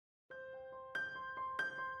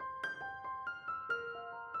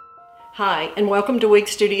Hi, and welcome to Wig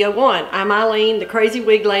Studio 1. I'm Eileen, the crazy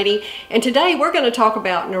wig lady, and today we're going to talk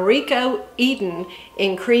about Noriko Eden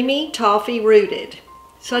in Creamy Toffee Rooted.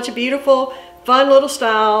 Such a beautiful, fun little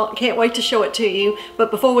style. Can't wait to show it to you.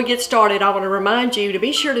 But before we get started, I want to remind you to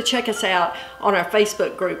be sure to check us out on our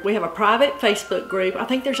Facebook group. We have a private Facebook group. I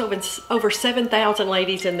think there's over 7,000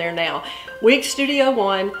 ladies in there now. Wig Studio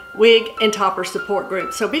 1 Wig and Topper Support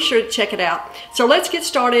Group. So be sure to check it out. So let's get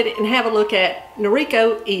started and have a look at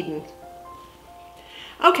Noriko Eden.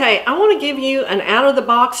 Okay, I want to give you an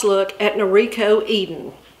out-of-the-box look at Noriko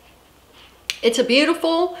Eden. It's a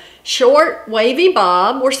beautiful, short, wavy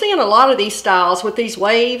bob. We're seeing a lot of these styles with these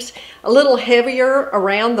waves, a little heavier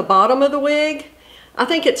around the bottom of the wig. I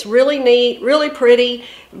think it's really neat, really pretty,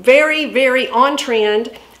 very, very on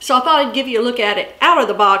trend. So I thought I'd give you a look at it out of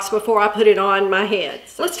the box before I put it on my head.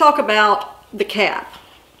 So let's talk about the cap.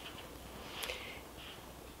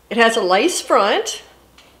 It has a lace front.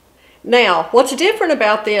 Now, what's different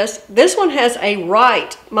about this one has a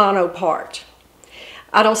right mono part.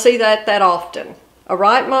 I don't see that often. A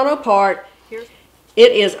right mono part.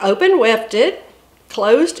 It is open wefted,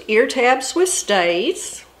 closed ear tabs with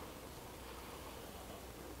stays,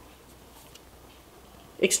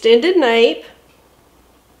 extended nape,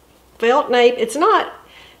 felt nape. It's not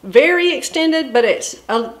very extended, but it's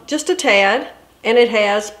just a tad, and it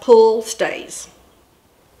has pull stays.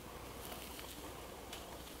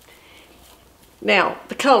 Now,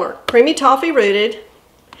 the color, Creamy Toffee Rooted.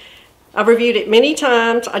 I've reviewed it many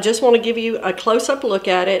times. I just want to give you a close-up look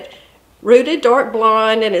at it. Rooted dark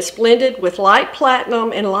blonde, and it's blended with light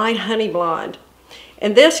platinum and light honey blonde.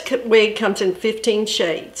 And this wig comes in 15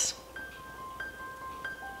 shades.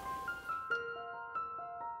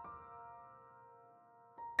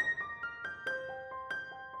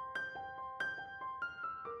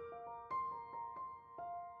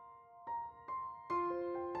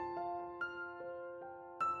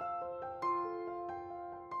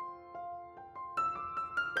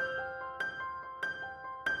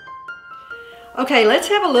 Okay, let's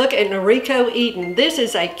have a look at Noriko Eden. This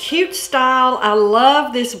is a cute style. I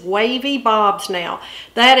love this wavy bobs now.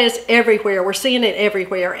 That is everywhere. We're seeing it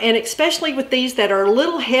everywhere, and especially with these that are a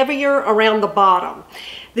little heavier around the bottom.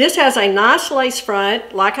 This has a nice lace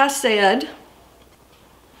front, like I said.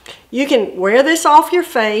 You can wear this off your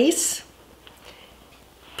face.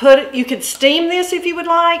 You could steam this if you would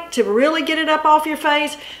like to really get it up off your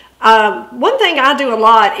face. One thing I do a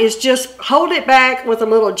lot is just hold it back with a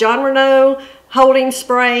little Jon Renau holding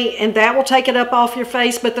spray, and that will take it up off your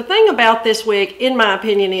face. But the thing about this wig, in my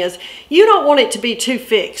opinion, is you don't want it to be too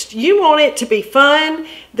fixed. You want it to be fun.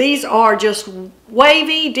 These are just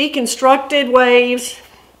wavy, deconstructed waves,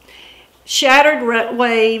 shattered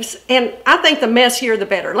waves, and I think the messier the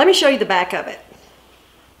better. Let me show you the back of it.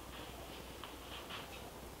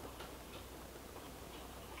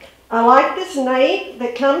 I like this nape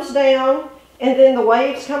that comes down and then the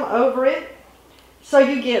waves come over it. So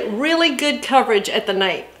you get really good coverage at the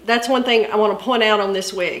nape. That's one thing I want to point out on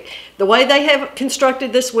this wig. The way they have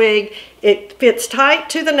constructed this wig, it fits tight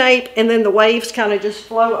to the nape and then the waves kind of just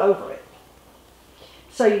flow over it.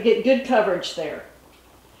 So you get good coverage there.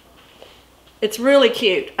 It's really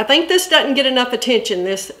cute. I think this doesn't get enough attention,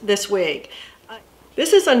 this wig.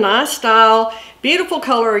 This is a nice style, beautiful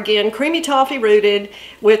color again, Creamy Toffee Rooted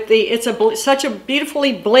with such a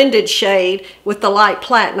beautifully blended shade with the light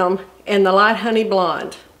platinum and the light honey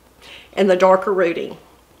blonde and the darker rooting.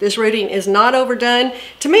 This rooting is not overdone.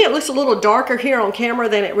 To me, it looks a little darker here on camera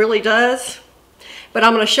than it really does. But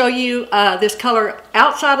I'm going to show you this color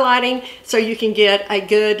outside lighting so you can get a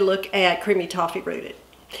good look at Creamy Toffee Rooted.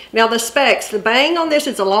 Now the specs, the bang on this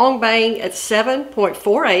is a long bang at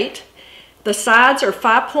 7.48. The sides are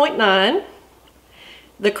 5.9.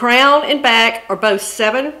 The crown and back are both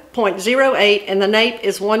 7.08, and the nape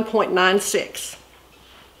is 1.96.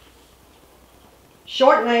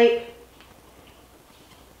 Short nape,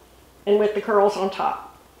 and with the curls on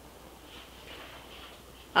top.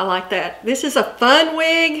 I like that. This is a fun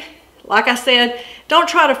wig. Like I said, don't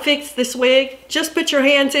try to fix this wig. Just put your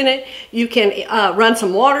hands in it. You can run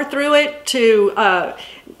some water through it to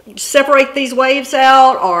separate these waves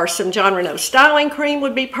out, or some Jon Renau styling cream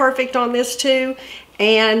would be perfect on this too.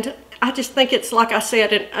 And I just think it's, like I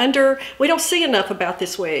said, we don't see enough about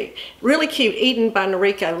this wig. Really cute, Eden by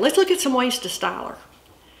Noriko. Let's look at some ways to style her.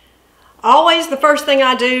 Always the first thing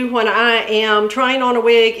I do when I am trying on a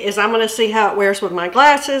wig is I'm going to see how it wears with my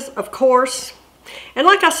glasses, of course. And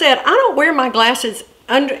like I said, I don't wear my glasses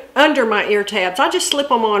under my ear tabs. I just slip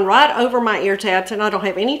them on right over my ear tabs, and I don't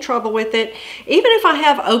have any trouble with it. Even if I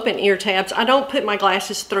have open ear tabs, I don't put my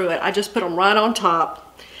glasses through it. I just put them right on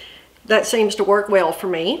top. That seems to work well for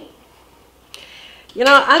me. You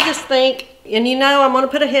know, I just think, and you know, I'm going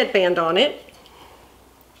to put a headband on it.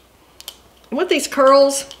 And with these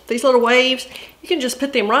curls, these little waves, you can just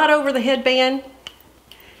put them right over the headband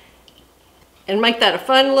and make that a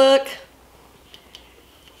fun look.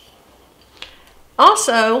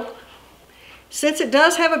 Also, since it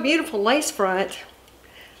does have a beautiful lace front,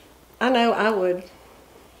 I know I would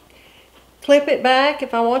clip it back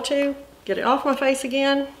if I want to, get it off my face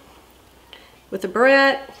again with the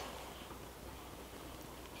barrette.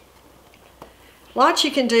 Lots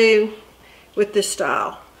you can do with this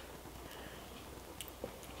style.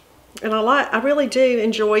 And I really do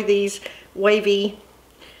enjoy these wavy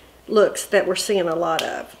looks that we're seeing a lot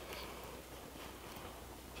of.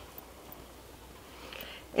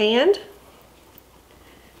 And,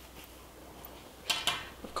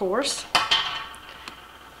 of course,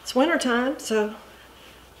 it's winter time, so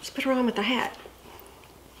let's put her on with the hat.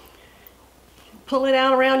 Pull it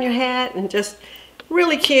out around your hat and just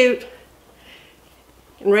really cute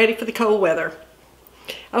and ready for the cold weather.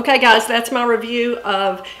 Okay guys, that's my review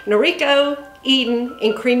of Noriko Eden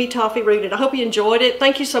in Creamy Toffee Rooted. I hope you enjoyed it.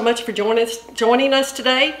 Thank you so much for joining us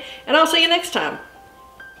today, and I'll see you next time.